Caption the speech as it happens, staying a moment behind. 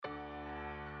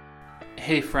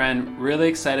Hey friend, really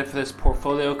excited for this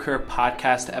Portfolio Career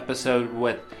podcast episode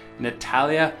with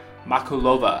Nataliya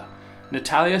Makulova.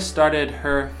 Nataliya started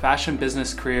her fashion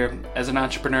business career as an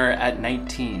entrepreneur at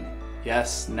 19.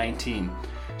 Yes, 19.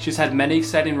 She's had many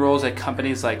exciting roles at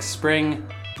companies like Spring,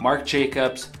 Marc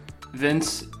Jacobs,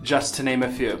 Vince, just to name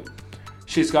a few.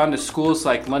 She's gone to schools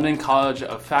like London College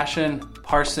of Fashion,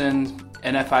 Parsons,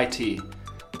 and FIT,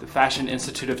 the Fashion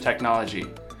Institute of Technology.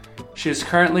 She is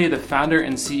currently the founder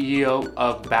and CEO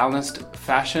of Balanced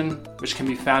Fashion, which can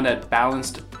be found at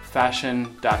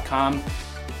balancedfashion.com.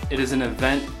 It is an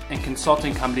event and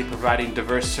consulting company providing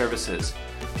diverse services.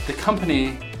 The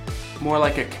company, more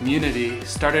like a community,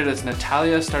 started as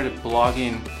Nataliya started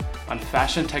blogging on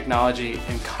fashion technology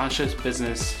and conscious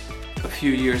business a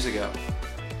few years ago.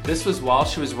 This was while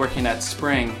she was working at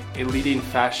Spring, a leading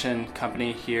fashion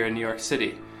company here in New York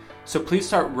City. So please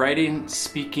start writing,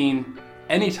 speaking,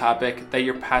 any topic that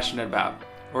you're passionate about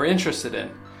or interested in.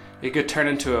 It could turn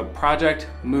into a project,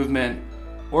 movement,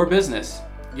 or business.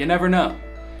 You never know.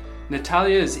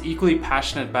 Nataliya is equally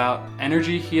passionate about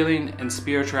energy healing and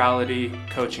spirituality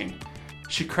coaching.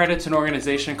 She credits an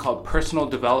organization called Personal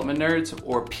Development Nerds,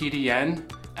 or PDN,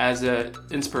 as an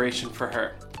inspiration for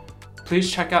her. Please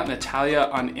check out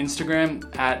Nataliya on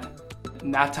Instagram at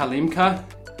Natalimka,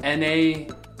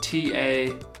 Natalimka.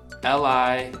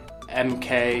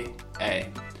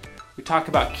 We talk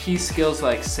about key skills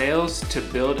like sales to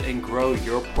build and grow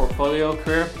your portfolio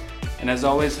career. And as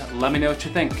always, let me know what you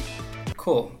think.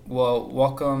 Cool. Well,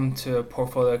 welcome to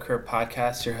Portfolio Career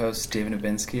Podcast. Your host, David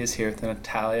Novinsky, is here with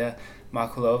Nataliya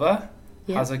Makulova.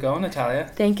 Yeah. How's it going,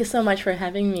 Nataliya? Thank you so much for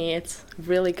having me. It's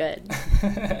really good.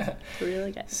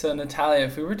 Really good. So, Nataliya,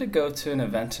 if we were to go to an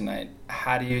event tonight,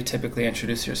 how do you typically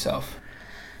introduce yourself?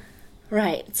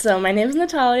 Right. So, my name is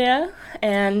Nataliya,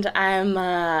 and I'm...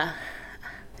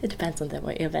 It depends on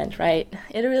the event, right?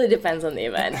 It really depends on the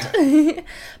event.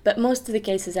 But most of the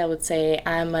cases, I would say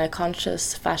I'm a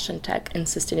conscious fashion tech and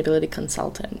sustainability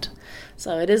consultant.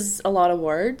 So it is a lot of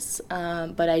words,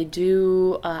 but I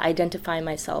do identify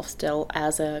myself still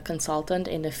as a consultant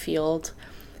in the field,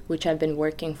 which I've been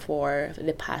working for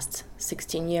the past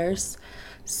 16 years.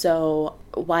 So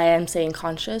why I'm saying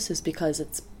conscious is because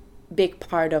it's big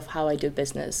part of how I do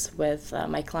business with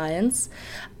my clients,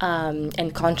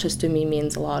 and conscious to me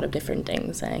means a lot of different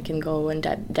things, and I can go and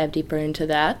dive deeper into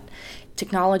that.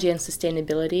 Technology and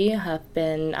sustainability have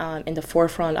been in the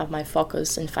forefront of my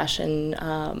focus in fashion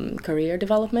career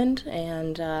development,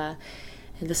 and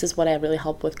this is what I really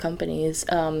help with companies,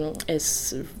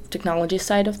 is technology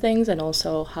side of things, and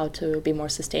also how to be more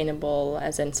sustainable,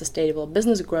 as in sustainable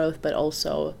business growth, but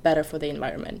also better for the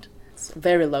environment. It's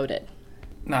very loaded.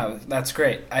 No, that's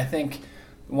great. I think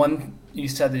you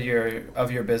said that you're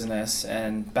of your business,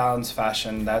 and Balanced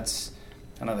Fashion, that's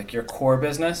kind of like your core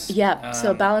business. Yeah,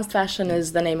 so Balanced Fashion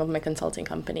is the name of my consulting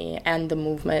company and the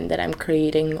movement that I'm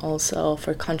creating also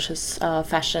for conscious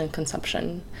fashion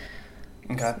consumption.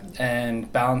 Okay,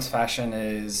 and Balanced Fashion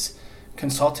is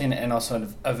consulting and also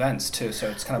events too, so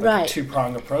it's kind of like a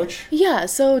two-pronged approach. Yeah,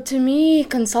 so to me,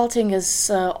 consulting is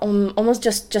almost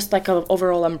just like an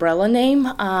overall umbrella name,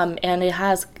 and it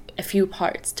has a few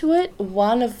parts to it.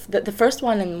 One of the first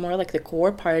one, and more like the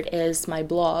core part, is my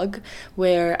blog,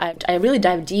 where I really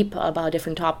dive deep about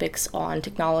different topics on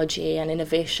technology and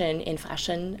innovation in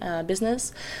fashion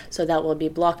business. So that will be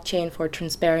blockchain for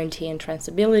transparency and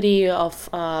traceability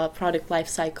of product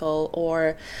lifecycle,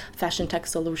 or fashion tech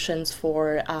solutions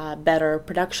for better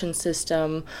production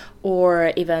system,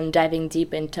 or even diving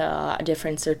deep into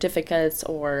different certificates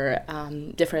or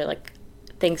different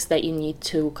things that you need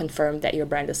to confirm that your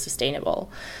brand is sustainable.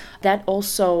 That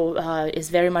also is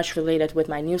very much related with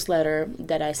my newsletter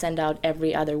that I send out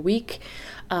every other week.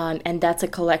 And that's a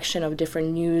collection of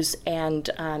different news and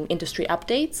industry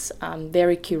updates,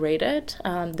 very curated,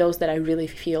 those that I really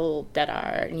feel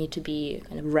that need to be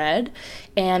kind of read,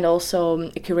 and also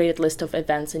a curated list of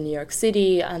events in New York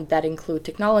City, and that include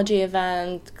technology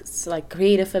events, like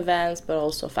creative events, but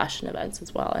also fashion events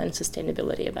as well, and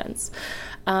sustainability events.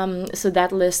 So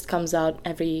that list comes out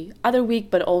every other week,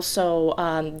 but also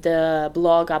the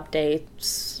blog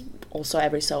updates also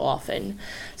every so often.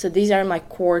 So these are my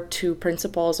core two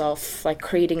principles of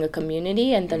creating a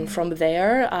community, and then from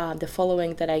there, the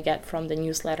following that I get from the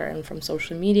newsletter and from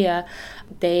social media,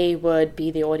 they would be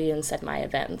the audience at my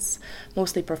events,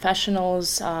 mostly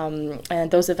professionals,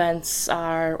 and those events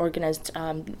are organized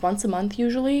once a month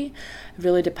usually. It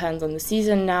really depends on the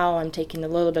season. Now I'm taking a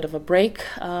little bit of a break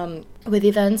with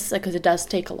events, because it does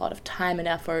take a lot of time and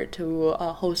effort to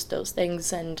host those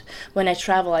things, and when I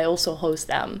travel I also host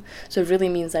them. So it really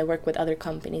means I work with other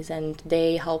companies and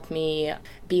they help me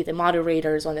be the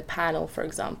moderators on the panel, for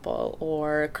example,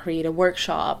 or create a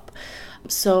workshop.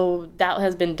 So that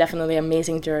has been definitely an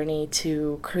amazing journey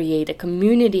to create a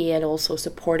community and also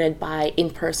supported by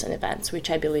in-person events,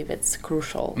 which I believe it's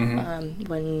crucial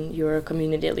when you're a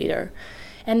community leader.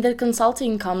 And the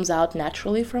consulting comes out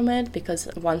naturally from it because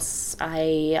once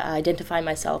I identify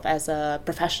myself as a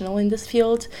professional in this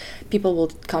field, people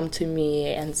will come to me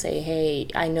and say, hey,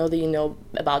 I know that you know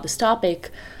about this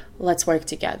topic. Let's work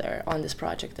together on this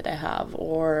project that I have.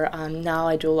 Or now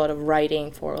I do a lot of writing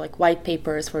for like white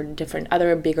papers for different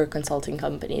other bigger consulting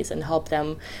companies and help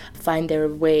them find their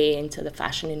way into the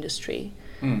fashion industry.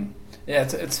 Yeah,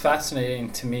 it's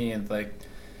fascinating to me. Like,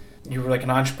 you were like an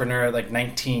entrepreneur at like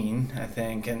 19, I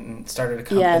think, and started a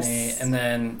company, and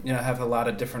then have a lot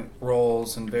of different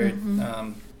roles and very.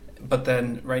 But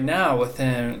then right now with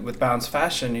Balanced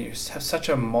Fashion, you have such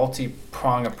a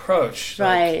multi-prong approach.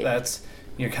 Right. Like, that's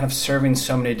you're kind of serving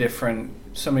so many different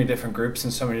groups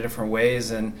in so many different ways,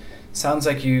 and it sounds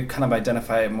like you kind of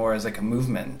identify it more as like a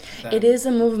movement. It is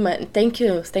a movement. Thank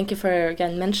you for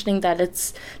again mentioning that.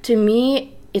 It's, to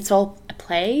me, it's all a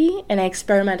play, and I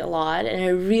experiment a lot, and I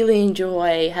really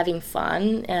enjoy having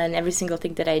fun and every single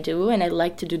thing that I do, and I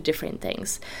like to do different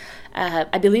things.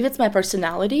 I believe it's my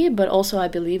personality, but also I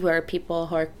believe we're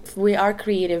people we are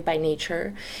creative by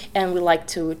nature, and we like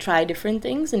to try different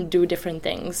things and do different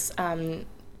things.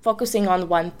 Focusing on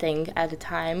one thing at a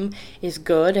time is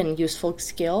good and useful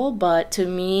skill, but to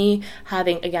me,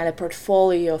 having, again, a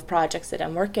portfolio of projects that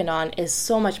I'm working on is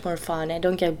so much more fun. I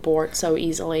don't get bored so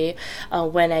easily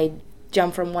when I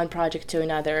jump from one project to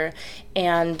another.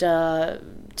 And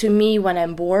to me, when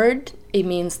I'm bored, it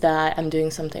means that I'm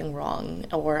doing something wrong,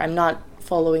 or I'm not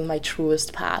following my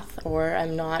truest path, or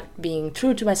I'm not being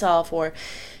true to myself, or,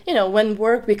 when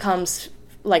work becomes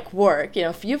like work,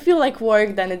 if you feel like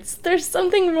work, then there's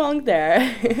something wrong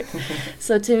there.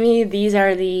 So to me, these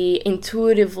are the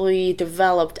intuitively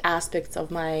developed aspects of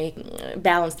my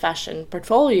Balanced Fashion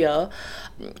portfolio,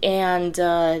 and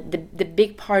the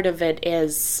big part of it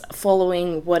is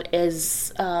following what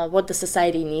the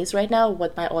society needs right now,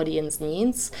 what my audience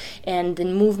needs, and the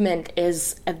movement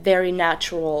is a very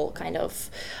natural kind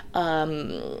of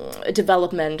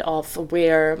development of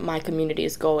where my community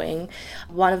is going.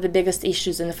 One of the biggest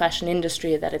issues in the fashion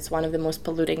industry is that it's one of the most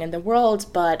polluting in the world,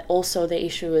 but also the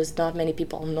issue is not many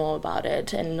people know about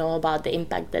it and know about the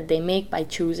impact that they make by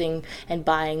choosing and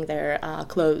buying their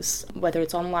clothes, whether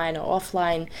it's online or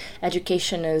offline.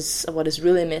 Education is what is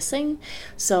really missing.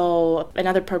 So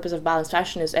another purpose of Balanced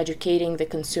Fashion is educating the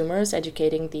consumers,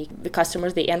 educating the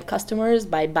customers, the end customers.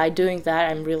 By doing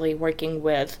that, I'm really working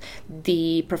with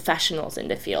the professionals in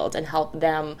the field and help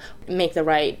them make the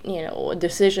right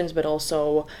decisions, but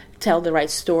also tell the right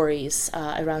stories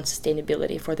around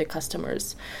sustainability for the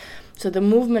customers. So the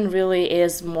movement really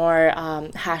is more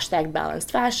hashtag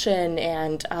Balanced Fashion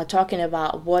and talking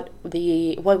about what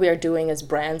we are doing as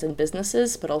brands and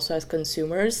businesses, but also as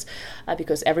consumers,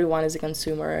 because everyone is a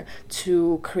consumer,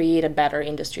 to create a better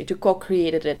industry, to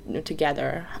co-create it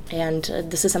together. And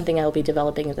this is something I'll be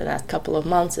developing in the next couple of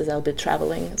months as I'll be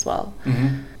traveling as well.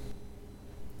 Mm-hmm.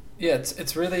 Yeah,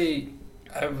 it's really,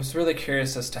 I was really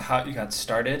curious as to how you got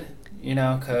started,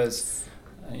 because,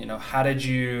 how did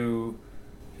you,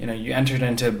 you entered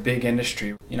into a big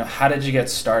industry, how did you get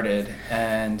started?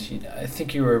 And I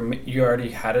think you already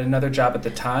had another job at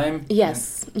the time.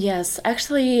 Yes.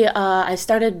 Actually, I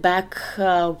started back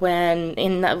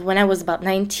when I was about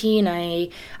 19. I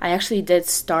actually did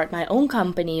start my own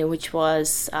company, which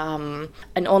was an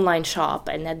online shop.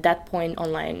 And at that point,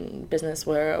 online business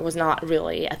was not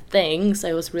really a thing. So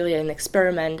it was really an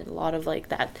experiment, a lot of like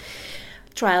that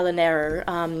trial and error,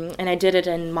 and I did it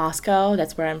in Moscow.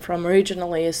 That's where I'm from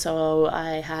originally, so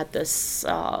I had this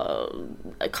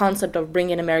concept of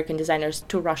bringing American designers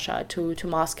to Russia, to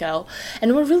Moscow.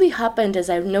 And what really happened is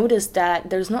I noticed that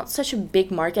there's not such a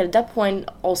big market. At that point,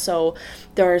 also,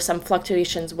 there are some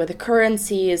fluctuations with the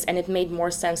currencies, and it made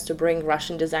more sense to bring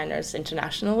Russian designers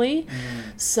internationally.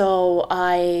 So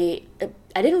I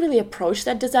didn't really approach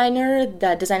that designer.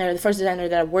 The first designer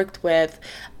that I worked with,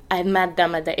 I met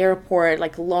them at the airport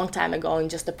like a long time ago and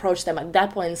just approached them at that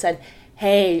point and said,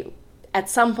 hey, at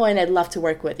some point I'd love to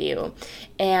work with you.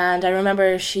 And I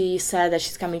remember she said that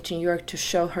she's coming to New York to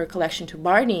show her collection to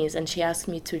Barney's, and she asked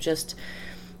me to just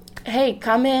hey,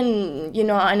 come in,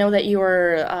 I know that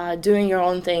you're doing your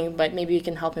own thing, but maybe you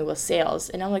can help me with sales.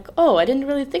 And I'm like, oh, I didn't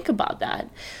really think about that.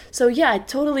 So yeah, I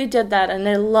totally did that, and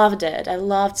I loved it. I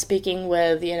loved speaking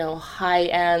with,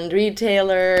 high-end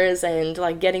retailers and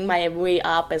like getting my way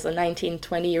up as a 19,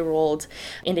 20-year-old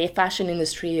in the fashion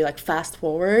industry, like fast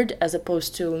forward, as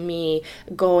opposed to me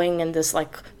going in this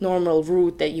like normal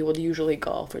route that you would usually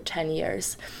go for 10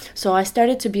 years. So I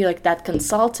started to be like that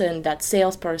consultant, that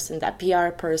salesperson, that PR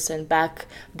person back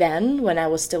then when I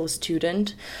was still a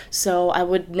student. So I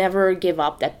would never give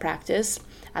up that practice.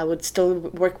 I would still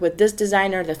work with this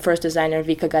designer, the first designer,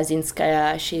 Vika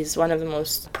Gazinskaya. She's one of the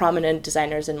most prominent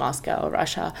designers in Moscow,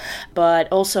 Russia. But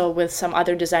also with some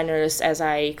other designers as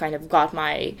I kind of got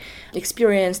my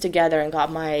experience together and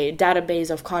got my database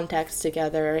of contacts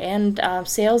together. And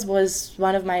sales was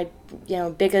one of my,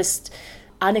 biggest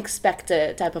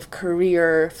unexpected type of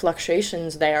career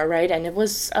fluctuations there, right? And it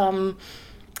was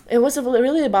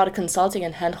really about consulting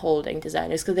and hand-holding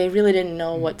designers because they really didn't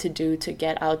know what to do to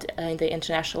get out in the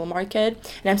international market.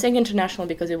 And I'm saying international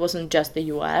because it wasn't just the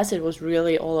US, it was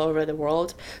really all over the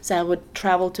world. So I would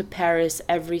travel to Paris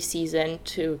every season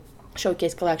to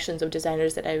showcase collections of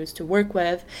designers that I used to work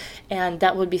with. And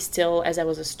that would be still as I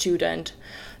was a student.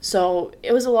 So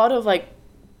it was a lot of like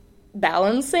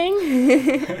balancing.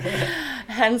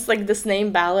 Hence, like this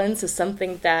name balance is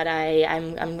something that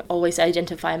I'm always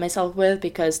identify myself with,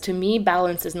 because to me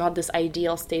balance is not this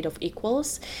ideal state of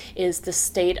equals, is the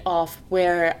state of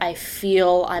where I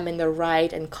feel I'm in the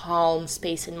right and calm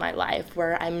space in my life,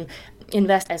 where I'm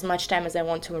invest as much time as I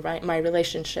want to my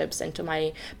relationships and to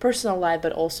my personal life,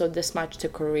 but also this much to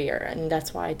career. And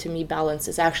that's why to me balance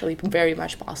is actually very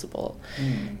much possible.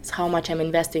 It's how much I'm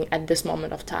investing at this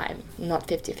moment of time, not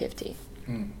 50-50.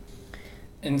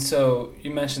 And so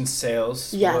you mentioned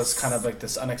sales was kind of like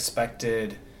this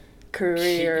unexpected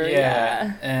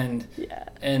career.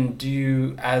 And do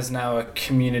you, as now a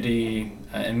community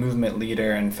and movement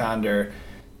leader and founder,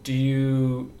 do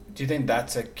you think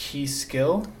that's a key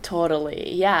skill?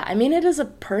 Totally. Yeah. I mean, it is a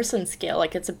person skill.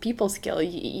 Like, it's a people skill.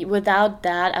 Without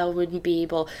that, I wouldn't be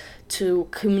able to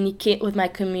communicate with my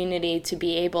community, to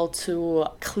be able to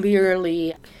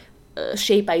clearly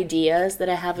shape ideas that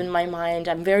I have in my mind.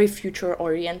 I'm very future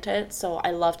oriented, so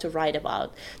I love to write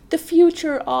about the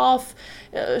future of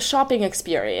shopping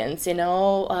experience,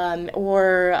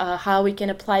 or how we can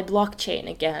apply blockchain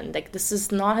again. Like, this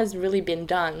has really been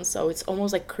done, so it's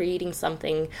almost like creating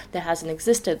something that hasn't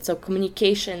existed. So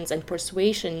communications and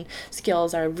persuasion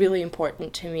skills are really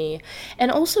important to me,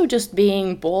 and also just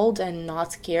being bold and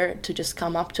not scared to just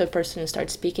come up to a person and start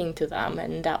speaking to them.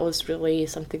 And that was really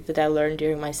something that I learned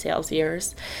during my sales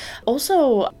years.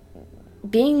 Also,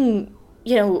 being,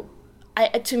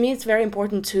 to me, it's very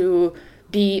important to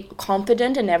be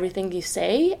confident in everything you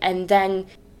say, and then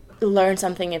learn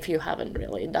something if you haven't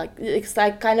really. Like, it's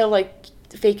like kind of like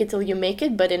fake it till you make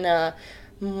it, but in a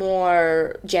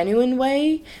more genuine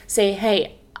way. Say,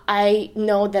 hey, I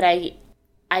know that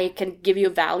I can give you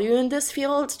value in this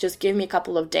field. Just give me a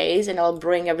couple of days and I'll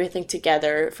bring everything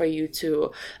together for you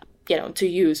to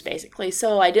use, basically.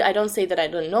 So I don't say that I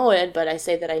don't know it, but I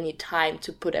say that I need time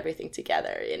to put everything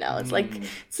together, It's like,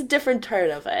 it's a different turn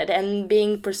of it. And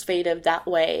being persuasive that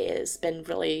way has been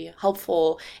really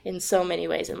helpful in so many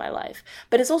ways in my life.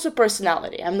 But it's also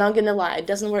personality. I'm not going to lie. It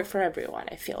doesn't work for everyone,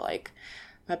 I feel like.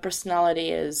 My personality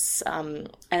is, I don't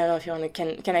know if you want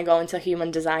to, can I go into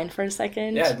human design for a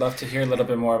second? Yeah, I'd love to hear a little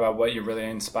bit more about what you're really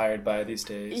inspired by these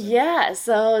days. Yeah,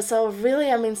 so really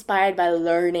I'm inspired by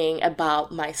learning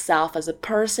about myself as a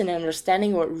person and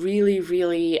understanding what really,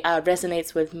 really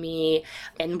resonates with me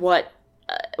and what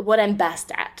I'm best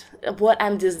at, what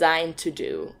I'm designed to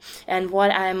do, and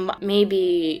what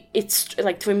it's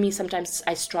like, for me, sometimes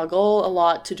I struggle a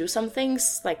lot to do some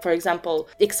things, like, for example,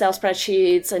 Excel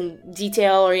spreadsheets and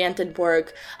detail-oriented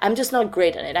work. I'm just not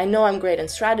great at it. I know I'm great in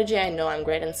strategy, I know I'm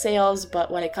great in sales, but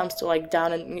when it comes to like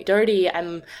down and dirty,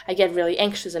 I get really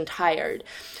anxious and tired.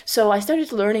 So I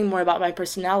started learning more about my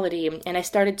personality, and I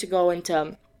started to go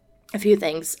into a few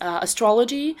things,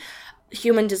 astrology,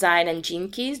 human design, and gene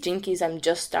keys. Gene keys I'm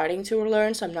just starting to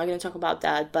learn, so I'm not going to talk about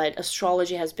that, but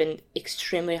astrology has been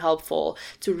extremely helpful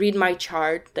to read my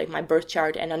chart, like my birth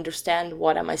chart, and understand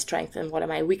what are my strengths and what are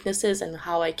my weaknesses, and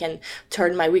how I can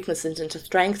turn my weaknesses into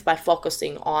strength by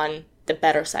focusing on the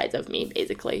better sides of me,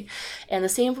 basically. And the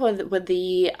same with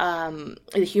the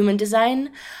human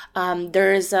design.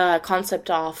 There is a concept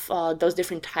of those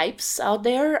different types out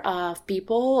there of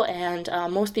people, and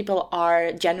most people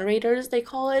are generators, they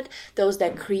call it, those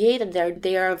that create, and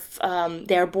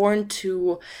they're born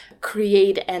to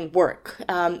create and work.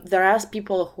 There are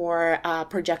people who are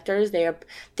projectors.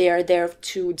 They are there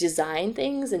to design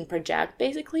things and project,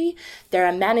 basically. There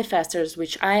are manifestors,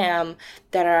 which I am,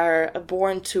 that are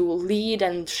born to lead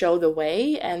and show the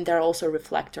way, and there are also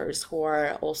reflectors, who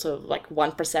are also like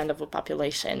 1% of the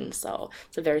population, so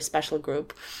it's a very special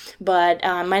group. But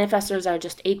manifestors are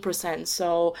just 8%,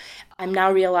 so I'm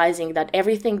now realizing that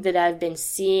everything that I've been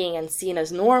seeing and seen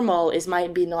as normal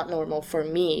might be not normal for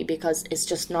me, because it's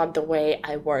just not the way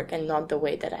I work and not the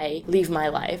way that I live my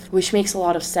life, which makes a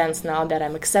lot of sense now that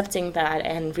I'm accepting that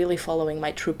and really following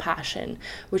my true passion,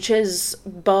 which is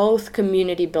both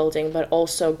community building, but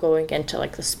also going into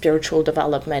like the spiritual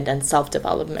development and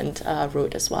self-development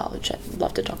route as well, which I'd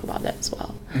love to talk about that as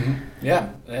well. Mm-hmm. Yeah,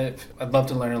 I'd love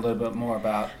to learn a little bit more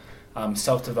about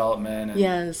self-development.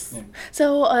 Yes. Yeah.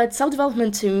 So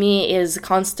self-development to me is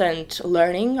constant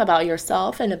learning about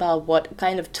yourself and about what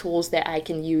kind of tools that I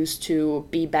can use to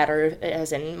be better,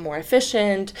 as in more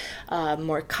efficient,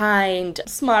 more kind,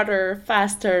 smarter,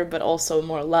 faster, but also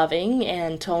more loving,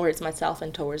 and towards myself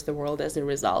and towards the world as a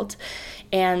result.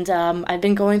 And I've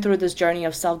been going through this journey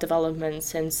of self-development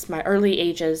since my early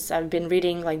ages. I've been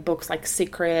reading like books like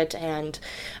Secret and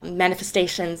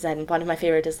Manifestations, and one of my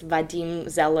favorite is Vadim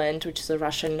Zeland, which is a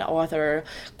Russian author,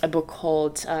 a book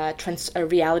called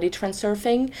Reality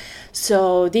Transurfing.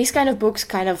 So these kind of books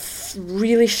kind of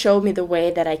really show me the way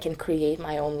that I can create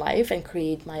my own life and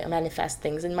manifest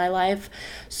things in my life.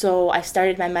 So I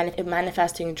started my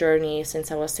manifesting journey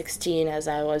since I was 16, as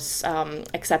I was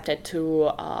accepted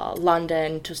to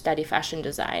London to study fashion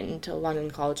design, to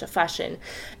London College of Fashion.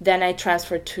 Then I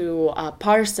transferred to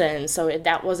Parsons, so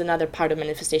that was another part of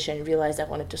manifestation. I realized I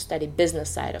wanted to study business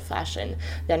side of fashion.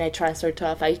 Then I transferred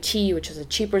to FIT, which is a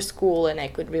cheaper school, and I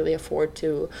could really afford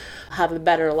to have a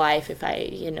better life if I,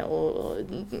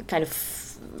 kind of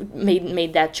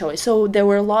made that choice. So there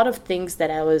were a lot of things that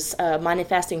I was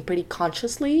manifesting pretty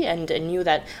consciously, and I knew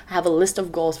that I have a list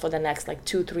of goals for the next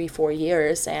 2, 3, 4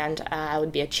 years, and I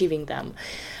would be achieving them.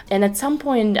 And at some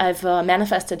point, I've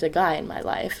manifested a guy in my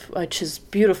life, which is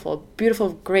beautiful,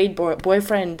 great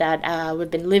boyfriend that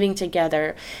we've been living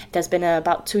together. That's been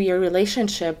about 2-year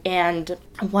relationship. And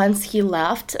once he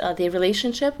left the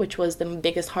relationship, which was the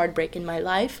biggest heartbreak in my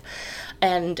life,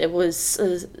 and it was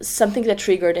something that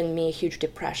triggered in me a huge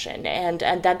depression. And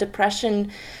that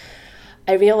depression,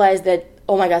 I realized that,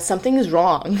 oh my God, something is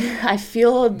wrong. I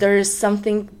feel there's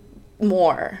something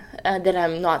more that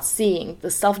I'm not seeing.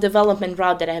 The self-development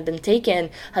route that I have been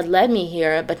taken had led me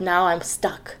here, but now I'm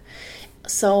stuck.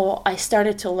 So I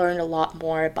started to learn a lot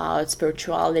more about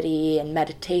spirituality and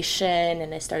meditation,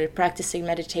 and I started practicing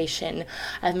meditation.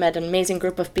 I've met an amazing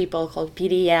group of people called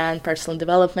PDN, Personal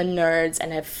Development Nerds,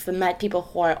 and I've met people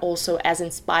who are also as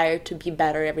inspired to be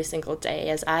better every single day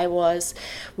as I was,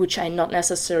 which I not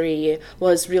necessarily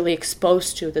was really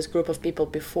exposed to this group of people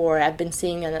before. I've been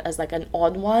seeing it as an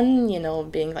odd one,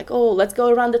 being like, oh, let's go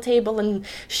around the table and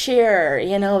share,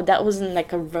 that wasn't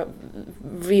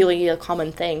really a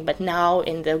common thing. But now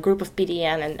in the group of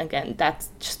PDN, and again, that's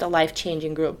just a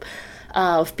life-changing group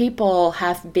of people,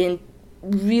 have been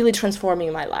really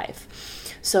transforming my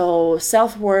life. So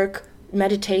self-work,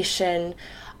 meditation,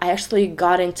 I actually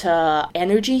got into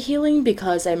energy healing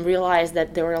because I realized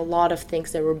that there were a lot of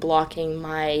things that were blocking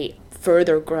my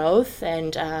further growth.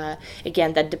 And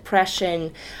again, that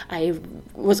depression, I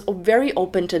was very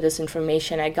open to this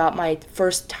information. I got my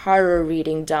first tarot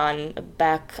reading done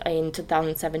back in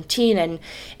 2017, and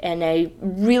I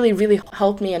really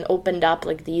helped me and opened up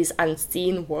these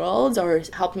unseen worlds, or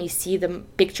helped me see the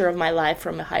picture of my life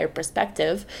from a higher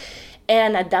perspective.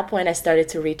 And at that point, I started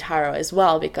to read tarot as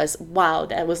well, because, wow,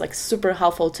 that was super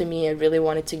helpful to me. I really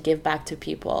wanted to give back to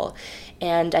people.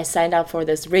 And I signed up for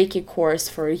this Reiki course,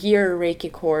 for a year Reiki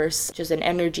course, which is an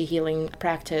energy healing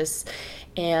practice.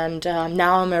 And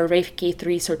now I'm a Reiki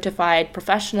 3 certified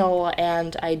professional,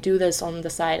 and I do this on the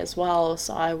side as well.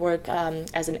 So I work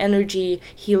as an energy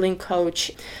healing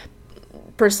coach,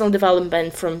 personal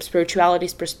development from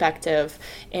spirituality's perspective,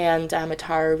 and I'm a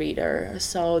tarot reader.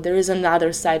 So there is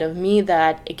another side of me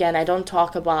that, again, I don't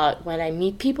talk about when I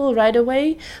meet people right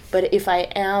away, but if I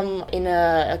am in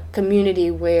a community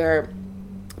where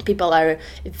people are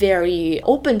very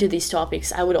open to these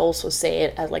topics, I would also say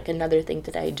it as another thing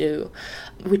that I do,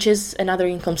 which is another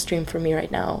income stream for me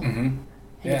right now. Mm-hmm.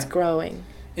 And it's growing.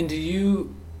 And do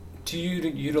you do you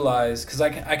utilize, because I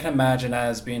can imagine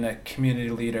as being a community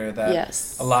leader that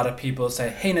Yes. a lot of people say,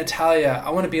 hey, Nataliya, I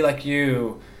want to be like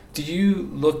you. Do you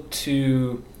look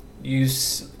to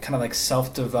use kind of like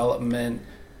self-development,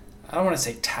 I don't want to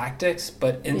say tactics,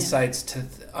 but insights to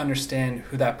understand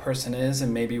who that person is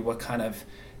and maybe what kind of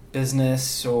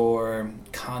business or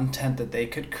content that they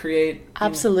could create?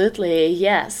 Absolutely,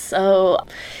 yes. So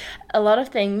a lot of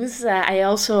things. I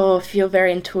also feel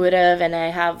very intuitive, and I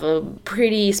have a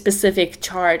pretty specific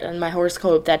chart on my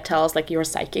horoscope that tells like you're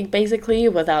psychic basically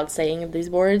without saying these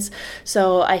words.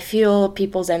 So I feel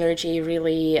people's energy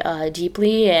really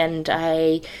deeply, and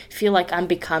I feel like I'm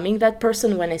becoming that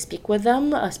person when I speak with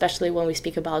them, especially when we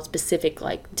speak about specific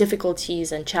like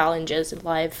difficulties and challenges in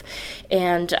life.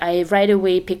 And I right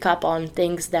away pick up on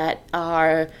things that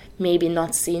are maybe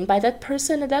not seen by that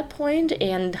person at that point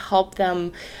and help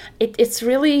them. It's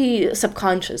really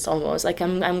subconscious almost, like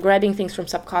I'm grabbing things from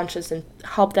subconscious and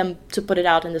help them to put it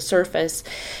out in the surface.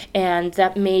 And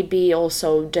that may be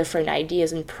also different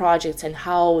ideas and projects and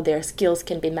how their skills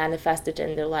can be manifested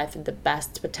in their life at the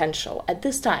best potential at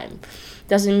this time.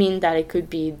 Doesn't mean that it could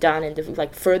be done in the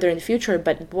like further in the future,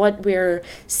 but what we're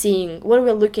seeing, what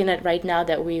we're looking at right now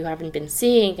that we haven't been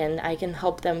seeing, and I can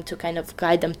help them to kind of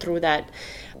guide them through that,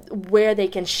 where they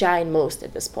can shine most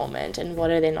at this moment and what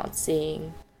are they not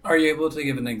seeing. Are you able to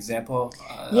give an example?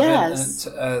 Yes.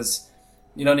 Of it, as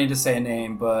you don't need to say a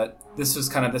name, but this was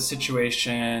kind of the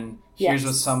situation. Here's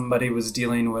what somebody was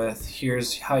dealing with.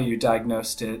 Here's how you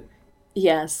diagnosed it.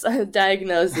 Yes,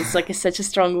 diagnosed is like such a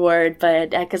strong word,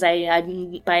 but because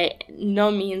I by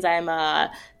no means I'm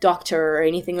a doctor or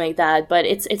anything like that, but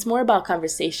it's more about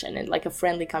conversation and like a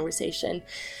friendly conversation.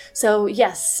 So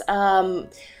yes,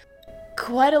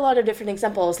 quite a lot of different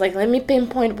examples. Like, let me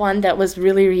pinpoint one that was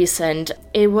really recent.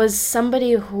 It was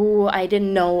somebody who I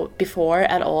didn't know before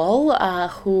at all,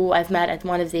 who I've met at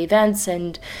one of the events,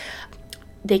 and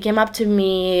they came up to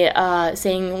me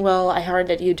saying, well, I heard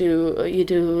that you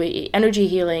do energy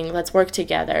healing, let's work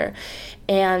together.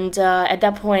 And at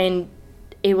that point,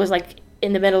 it was like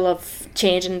in the middle of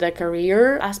change in the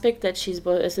career aspect that she's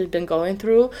been going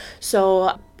through.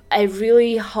 So I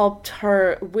really helped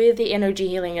her with the energy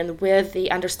healing and with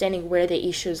the understanding where the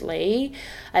issues lay.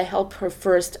 I helped her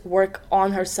first work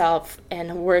on herself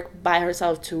and work by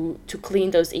herself to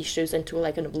clean those issues and to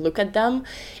like kind of look at them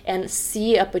and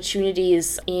see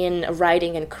opportunities in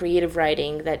writing and creative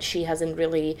writing that she hasn't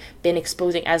really been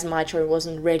exposing as much or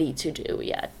wasn't ready to do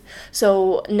yet.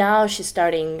 So now she's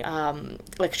starting,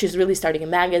 she's really starting a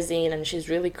magazine, and she's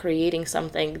really creating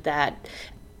something that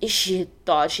she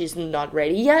thought she's not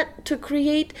ready yet to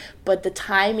create, but the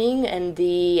timing and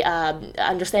the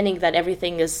understanding that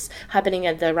everything is happening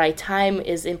at the right time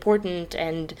is important.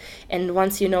 And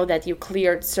once you know that you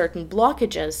cleared certain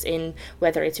blockages in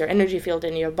whether it's your energy field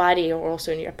in your body or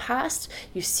also in your past,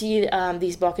 you see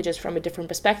these blockages from a different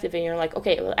perspective, and you're like,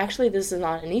 okay, well, actually this is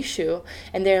not an issue.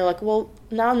 And they're like, well,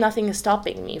 now nothing is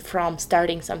stopping me from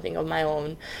starting something of my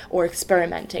own or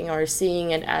experimenting or seeing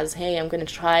it as, hey, I'm going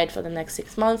to try it for the next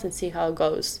 6 months and see how it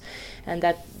goes. And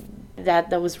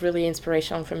that was really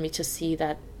inspirational for me to see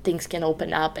that things can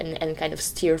open up and kind of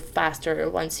steer faster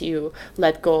once you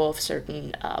let go of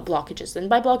certain blockages. And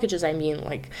by blockages, I mean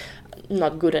like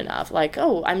not good enough. Like,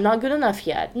 oh, I'm not good enough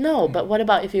yet. No, but what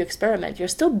about if you experiment? You're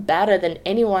still better than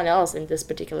anyone else in this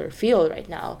particular field right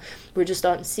now. We just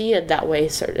don't see it that way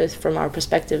sort of from our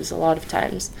perspectives a lot of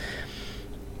times.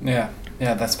 Yeah,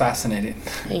 that's fascinating.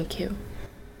 Thank you.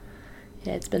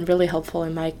 Yeah, it's been really helpful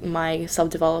in my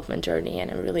self-development journey,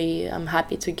 and I'm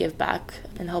happy to give back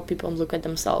and help people look at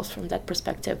themselves from that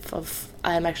perspective of,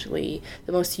 I'm actually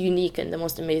the most unique and the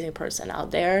most amazing person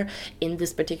out there in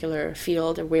this particular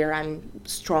field where I'm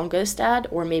strongest at,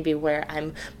 or maybe where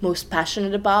I'm most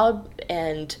passionate about.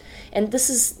 And this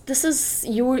is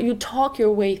you talk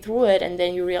your way through it, and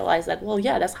then you realize that, well,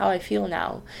 yeah, that's how I feel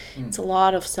now. It's a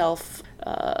lot of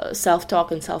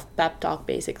self-talk and self-pep talk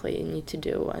basically you need to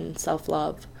do, and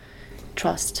self-love,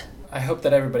 trust. I hope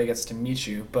that everybody gets to meet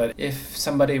you, but if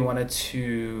somebody wanted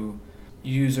to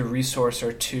use a resource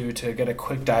or two to get a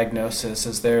quick diagnosis,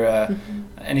 is there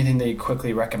anything that you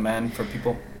quickly recommend for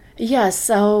people? Yes,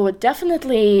 so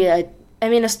definitely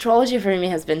astrology for me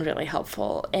has been really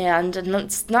helpful, and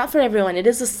it's not for everyone. It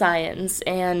is a science,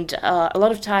 and a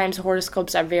lot of times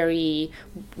horoscopes are very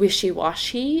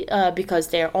wishy-washy because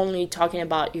they're only talking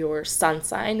about your sun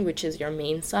sign, which is your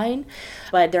main sign,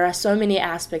 but there are so many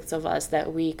aspects of us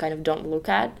that we kind of don't look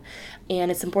at. And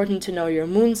it's important to know your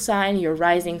moon sign, your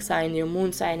rising sign. Your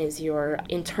moon sign is your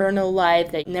internal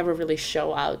life that never really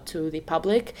show out to the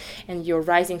public. And your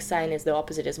rising sign is the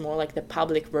opposite, is more like the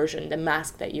public version, the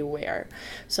mask that you wear.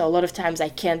 So a lot of times I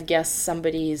can't guess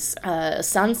somebody's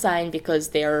sun sign because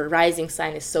their rising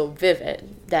sign is so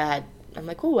vivid that I'm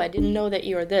like, oh, I didn't know that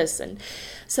you're this. And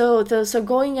so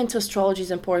going into astrology is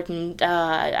important,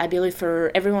 I believe,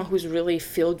 for everyone who's really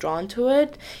feel drawn to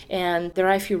it. And there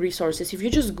are a few resources. If you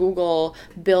just Google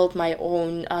build my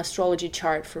own astrology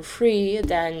chart for free,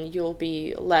 then you'll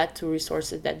be led to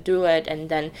resources that do it, and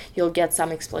then you'll get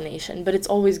some explanation. But it's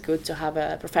always good to have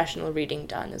a professional reading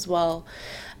done as well.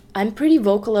 I'm pretty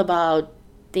vocal about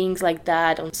things like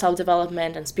that on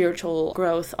self-development and spiritual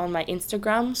growth on my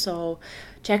Instagram. So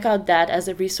check out that as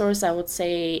a resource. I would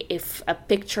say if a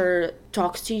picture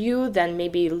talks to you, then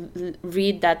maybe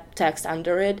read that text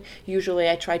under it. Usually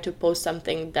I try to post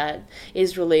something that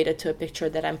is related to a picture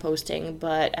that I'm posting,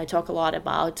 but I talk a lot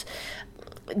about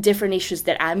different issues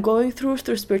that I'm going through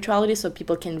spirituality so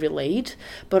people can relate,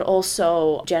 but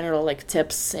also general like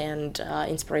tips and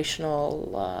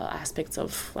inspirational aspects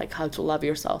of like how to love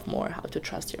yourself more, how to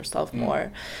trust yourself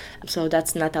more. So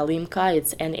that's Natalimka.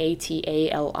 It's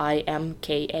Natalimka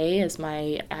is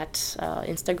my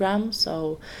Instagram.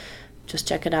 So just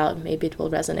check it out. Maybe it will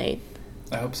resonate.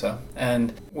 I hope so.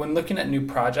 And when looking at new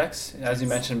projects, as you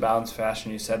mentioned, Balanced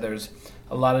Fashion, you said there's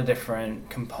a lot of different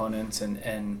components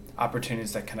and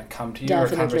opportunities that kind of come to you.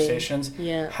 Definitely. Or conversations.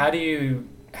 Yeah. How do you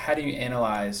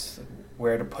analyze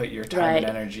where to put your time and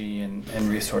energy and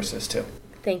resources to?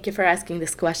 Thank you for asking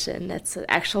this question. That's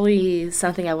actually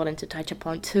something I wanted to touch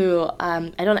upon too.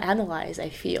 I don't analyze, I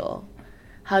feel.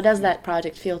 How does that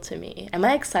project feel to me? Am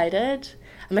I excited?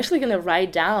 I'm actually going to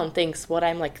write down things, what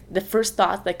I'm like, the first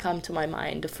thoughts that come to my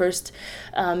mind, the first,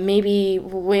 maybe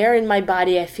where in my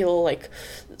body I feel like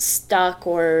stuck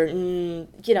or,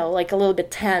 like a little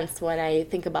bit tense when I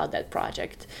think about that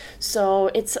project. So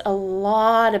it's a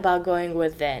lot about going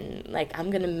within. Like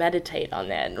I'm going to meditate on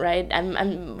it, right?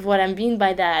 What I mean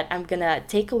by that, I'm going to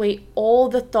take away all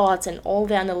the thoughts and all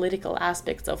the analytical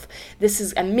aspects of this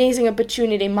is amazing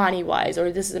opportunity money-wise,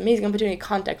 or this is amazing opportunity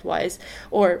contact-wise,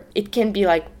 or it can be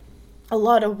like a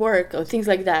lot of work or things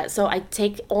like that. So I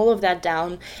take all of that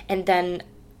down and then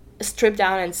strip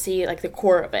down and see like the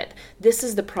core of it. This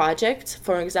is the project,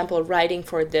 for example, writing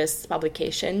for this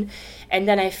publication. And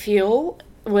then I feel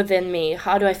within me,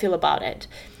 how do I feel about it?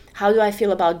 How do I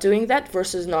feel about doing that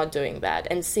versus not doing that?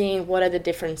 And seeing what are the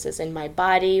differences in my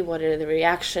body, what are the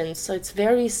reactions. So it's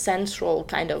very central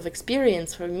kind of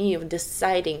experience for me of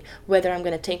deciding whether I'm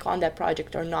going to take on that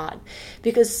project or not.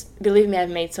 Because believe me,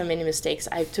 I've made so many mistakes.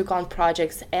 I took on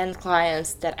projects and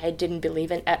clients that I didn't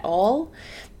believe in at all,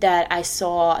 that I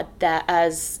saw that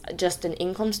as just an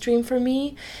income stream for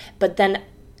me. But then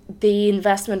the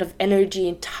investment of energy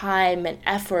and time and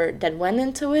effort that went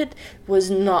into it was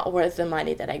not worth the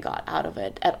money that I got out of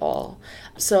it at all.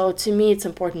 So to me, it's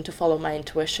important to follow my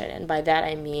intuition. And by that,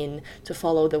 I mean to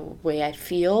follow the way I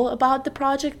feel about the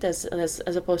project as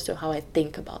opposed to how I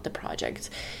think about the project.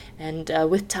 And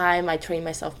with time, I train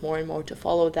myself more and more to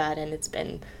follow that. And it's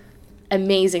been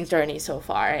amazing journey so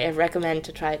far. I recommend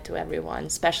to try it to everyone,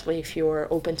 especially if you're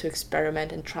open to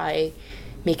experiment and try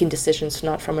making decisions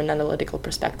not from an analytical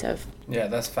perspective. Yeah,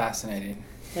 that's fascinating.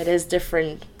 It is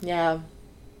different. Yeah,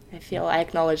 I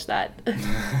acknowledge that.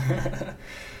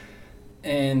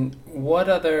 And what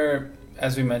other,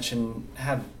 as we mentioned,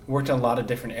 have worked in a lot of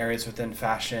different areas within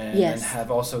fashion. Yes. And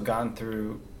have also gone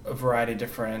through a variety of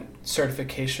different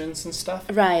certifications and stuff.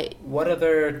 Right. What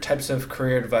other types of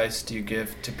career advice do you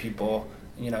give to people?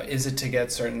 Is it to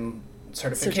get certain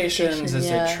certifications? Is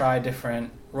it try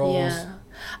different roles? Yeah.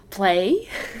 Play.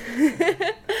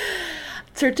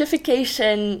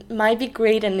 Certification might be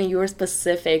great in your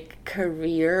specific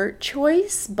career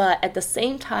choice, but at the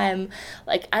same time,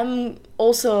 like I'm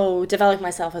also developing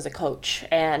myself as a coach,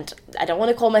 and I don't want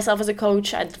to call myself as a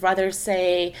coach. I'd rather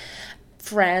say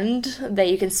friend that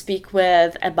you can speak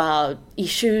with about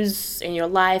issues in your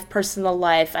life, personal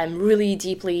life. I'm really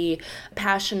deeply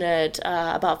passionate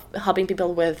about helping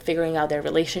people with figuring out their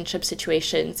relationship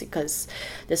situations, because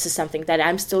this is something that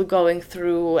I'm still going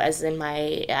through, as in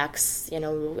my ex,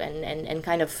 and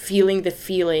kind of feeling the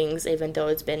feelings, even though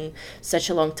it's been such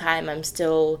a long time. I'm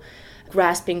still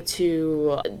grasping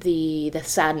to the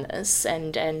sadness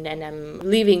and I'm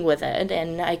living with it,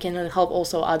 and I can help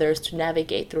also others to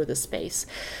navigate through the space.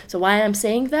 So why I'm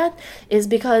saying that is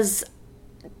because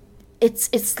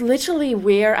it's literally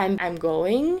where I'm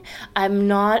going. I'm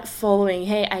not following,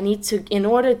 hey, I need to, in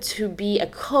order to be a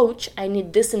coach, I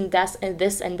need this and that and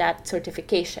this and that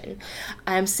certification.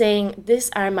 I'm saying this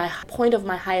are my point of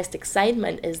my highest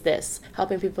excitement is this,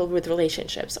 helping people with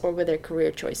relationships or with their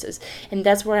career choices. And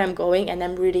that's where I'm going, and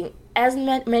I'm reading as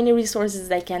many resources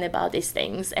as I can about these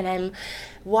things, and I'm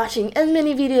watching as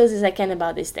many videos as I can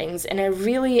about these things, and I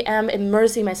really am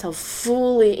immersing myself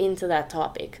fully into that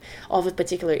topic of a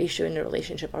particular issue in a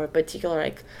relationship or a particular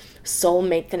like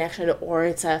soulmate connection, or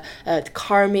it's a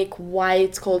karmic, why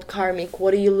it's called karmic,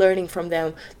 what are you learning from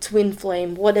them, twin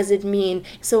flame, what does it mean?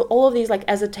 So all of these like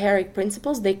esoteric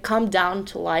principles, they come down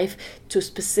to life, to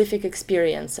specific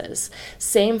experiences.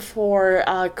 Same for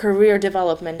career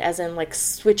development, as in like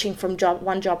switching from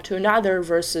one job to another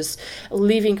versus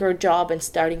leaving your job and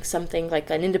starting something like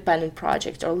an independent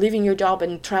project, or leaving your job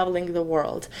and traveling the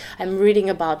world. I'm reading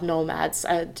about nomads,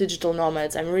 digital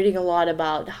nomads. I'm reading a lot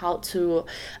about how to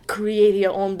create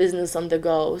your own business on the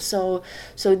go. So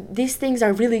these things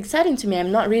are really exciting to me.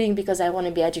 I'm not reading because I want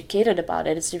to be educated about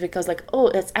it. It's just because like, oh,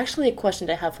 it's actually a question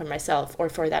that I have for myself or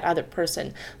for that other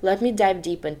person. Let me dive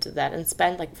deep into that and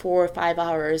spend like 4 or 5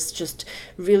 hours just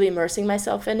really immersing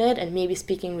myself in it, and maybe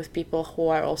speaking with people who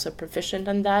are also proficient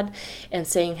in that and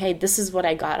saying, hey, this is what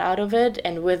I got out of it.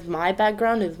 And with my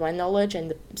background, with my knowledge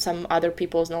and some other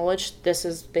people's knowledge, this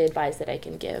is the advice that I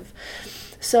can give.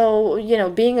 So,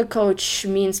 being a coach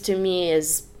means to me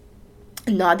is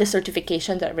not the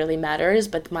certification that really matters,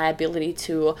 but my ability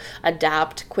to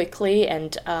adapt quickly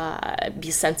and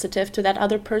be sensitive to that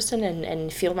other person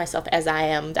and feel myself as I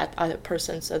am that other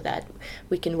person, so that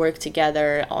we can work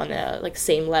together on a like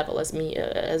same level as me,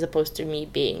 as opposed to me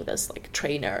being this like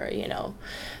trainer,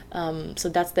 So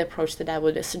that's the approach that I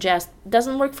would suggest.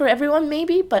 Doesn't work for everyone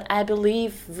maybe, but I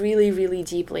believe really, really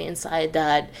deeply inside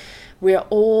that we're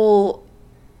all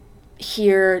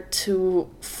here to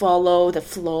follow the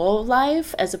flow of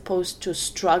life as opposed to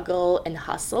struggle and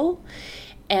hustle.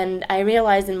 And I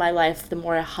realized in my life, the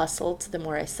more I hustled, the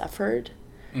more I suffered.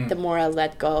 The more I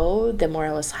let go, the more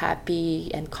I was happy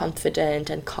and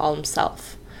confident and calm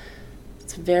self.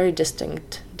 It's very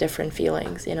distinct, different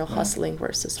feelings, hustling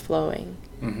versus flowing.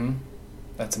 Mm-hmm.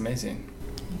 That's amazing.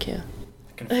 Thank you.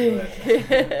 I can feel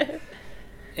it.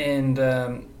 And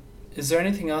is there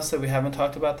anything else that we haven't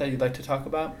talked about that you'd like to talk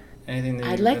about? Anything that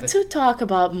I'd like to talk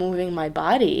about moving my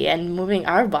body and moving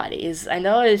our bodies. I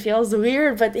know it feels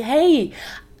weird, but hey,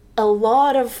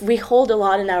 we hold a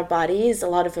lot in our bodies, a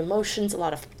lot of emotions, a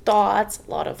lot of thoughts,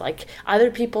 a lot of like other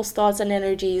people's thoughts and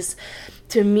energies.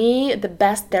 To me, the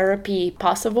best therapy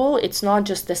possible, it's not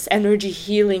just this energy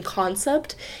healing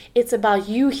concept. It's about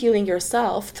you healing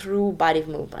yourself through body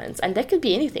movements. And that could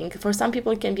be anything. For some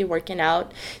people, it can be working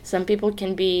out. Some people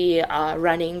can be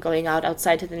running, going out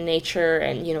outside to the nature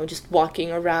and, just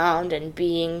walking around and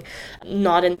being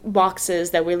not in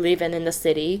boxes that we live in the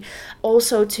city.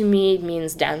 Also, to me, it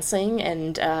means dancing.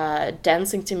 And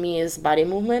dancing to me is body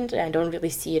movement. I don't really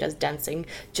see it as dancing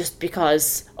just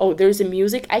because, there's a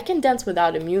music. I can dance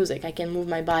without a music. I can move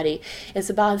my body. It's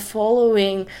about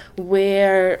following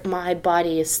where my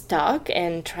body is stuck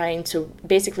and trying to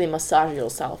basically massage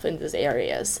yourself in these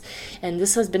areas. And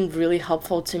this has been really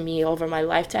helpful to me over my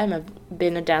lifetime. I've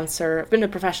been a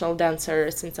professional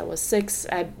dancer since I was 6.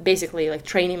 I basically like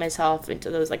training myself into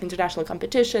those like international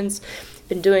competitions.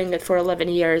 Been doing it for 11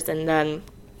 years, and then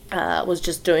was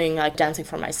just doing like dancing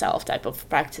for myself type of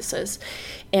practices.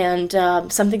 And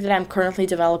something that I'm currently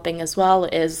developing as well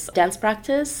is dance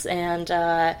practice, and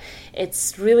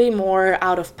it's really more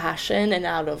out of passion and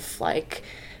out of like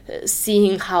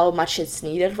seeing how much it's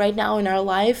needed right now in our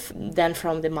life than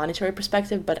from the monetary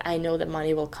perspective. But I know that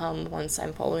money will come once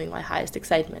I'm following my highest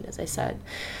excitement, as I said.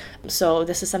 So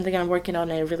this is something I'm working on,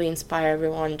 and I really inspire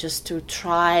everyone just to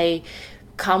try,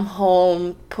 come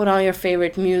home, put on your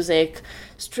favorite music,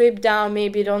 strip down,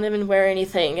 maybe don't even wear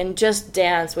anything, and just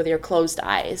dance with your closed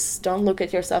eyes. Don't look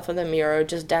at yourself in the mirror,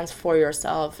 just dance for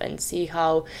yourself and see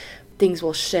how things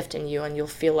will shift in you, and you'll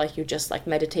feel like you just like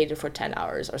meditated for 10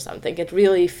 hours or something. It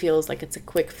really feels like it's a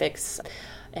quick fix.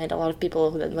 And a lot of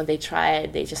people, when they try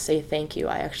it, they just say, thank you,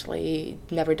 I actually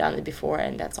never done it before,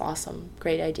 and that's awesome.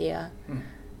 Great idea.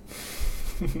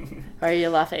 Are you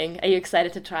laughing? Are you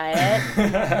excited to try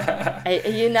it?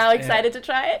 Are you now excited to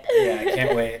try it? Yeah, I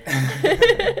can't wait.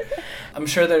 I'm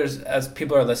sure as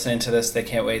people are listening to this, they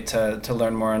can't wait to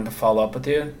learn more and to follow up with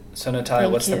you. So Nataliya,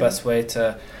 what's the best way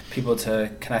to people to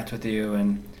connect with you?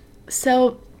 And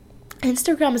so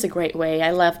Instagram is a great way. I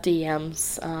love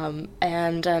DMs,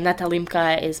 and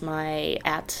Natalimka is my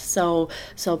 @ so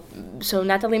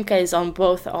Natalimka is on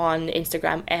both on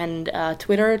Instagram and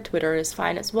Twitter. Twitter is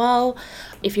fine as well.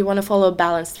 If you want to follow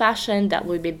balanced fashion, that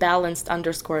would be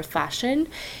balanced_fashion,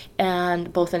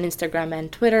 and both on Instagram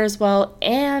and Twitter as well.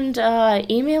 And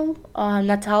email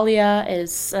Nataliya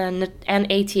is Nataliya.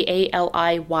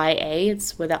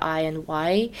 It's with an I and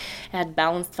Y at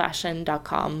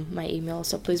balancedfashion.com. My email.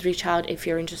 So please reach out if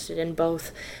you're interested in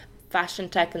both fashion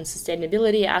tech and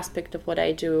sustainability aspect of what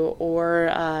I do, or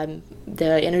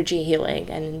the energy healing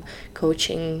and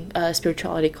coaching,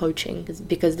 spirituality coaching,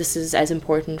 because this is as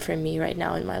important for me right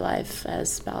now in my life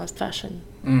as balanced fashion.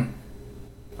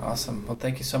 Awesome. Well,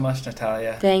 thank you so much,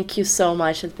 Nataliya. Thank you so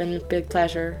much. It's been a big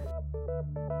pleasure.